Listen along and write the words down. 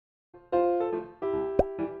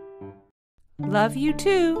Love You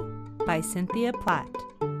Too by Cynthia Platt.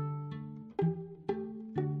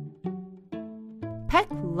 Peck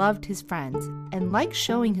loved his friends and liked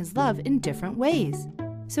showing his love in different ways.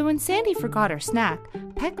 So when Sandy forgot her snack,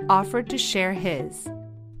 Peck offered to share his.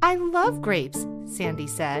 I love grapes, Sandy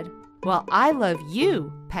said. Well, I love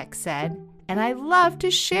you, Peck said, and I love to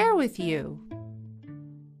share with you.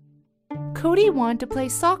 Cody wanted to play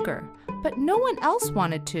soccer, but no one else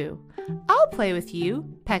wanted to. I'll play with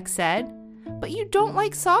you, Peck said. But you don't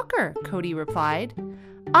like soccer, Cody replied.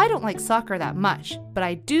 I don't like soccer that much, but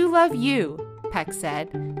I do love you, Peck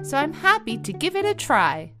said, so I'm happy to give it a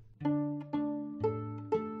try.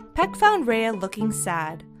 Peck found Rhea looking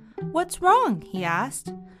sad. What's wrong? He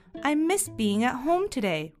asked. I miss being at home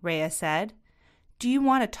today, Rhea said. Do you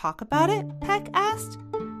want to talk about it? Peck asked.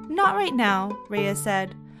 Not right now, Rhea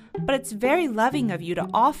said, but it's very loving of you to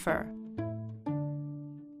offer.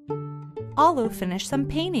 Olo finished some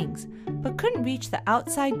paintings, but couldn't reach the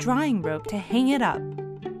outside drying rope to hang it up.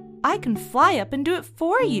 I can fly up and do it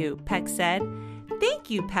for you, Peck said. Thank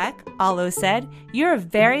you, Peck, Olo said. You're a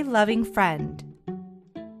very loving friend.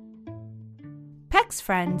 Peck's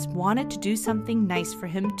friends wanted to do something nice for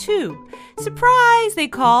him too. Surprise, they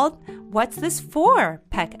called. What's this for?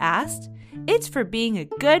 Peck asked. It's for being a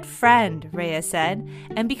good friend, Rhea said,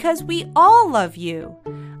 and because we all love you.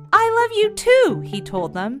 I love you too, he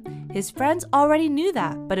told them. His friends already knew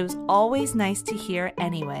that, but it was always nice to hear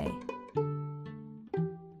anyway.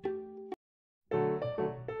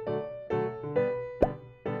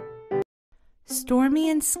 Stormy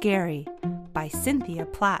and Scary by Cynthia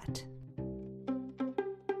Platt.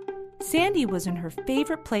 Sandy was in her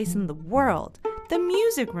favorite place in the world, the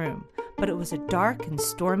music room, but it was a dark and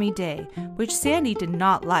stormy day, which Sandy did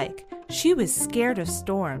not like. She was scared of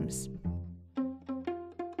storms.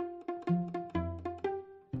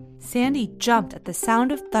 Sandy jumped at the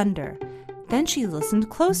sound of thunder. Then she listened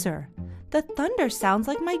closer. The thunder sounds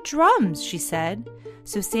like my drums, she said.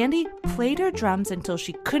 So Sandy played her drums until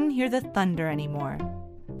she couldn't hear the thunder anymore.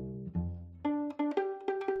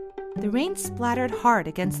 The rain splattered hard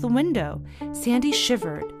against the window. Sandy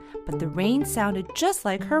shivered, but the rain sounded just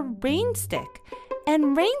like her rain stick.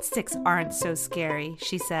 And rain sticks aren't so scary,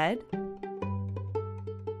 she said.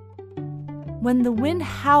 When the wind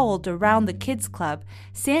howled around the kids' club,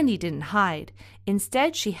 Sandy didn't hide.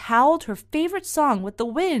 Instead, she howled her favorite song with the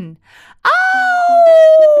wind. Ow!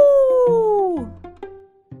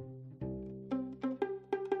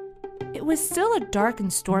 It was still a dark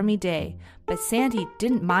and stormy day, but Sandy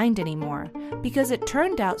didn't mind anymore because it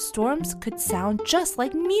turned out storms could sound just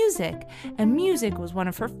like music, and music was one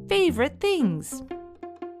of her favorite things.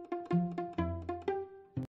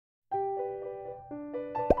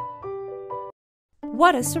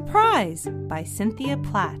 What a Surprise by Cynthia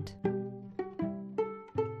Platt.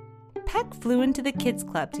 Peck flew into the kids'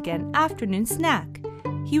 club to get an afternoon snack.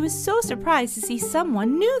 He was so surprised to see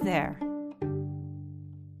someone new there.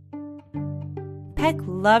 Peck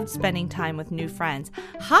loved spending time with new friends.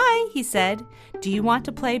 Hi, he said. Do you want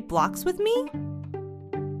to play blocks with me?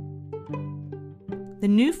 The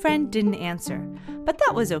new friend didn't answer, but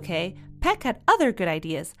that was okay. Peck had other good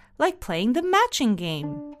ideas, like playing the matching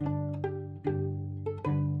game.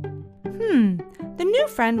 The new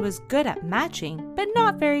friend was good at matching, but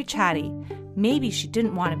not very chatty. Maybe she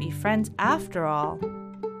didn't want to be friends after all.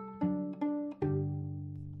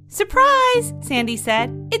 Surprise, Sandy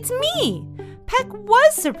said. It's me. Peck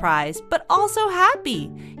was surprised, but also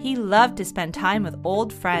happy. He loved to spend time with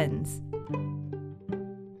old friends.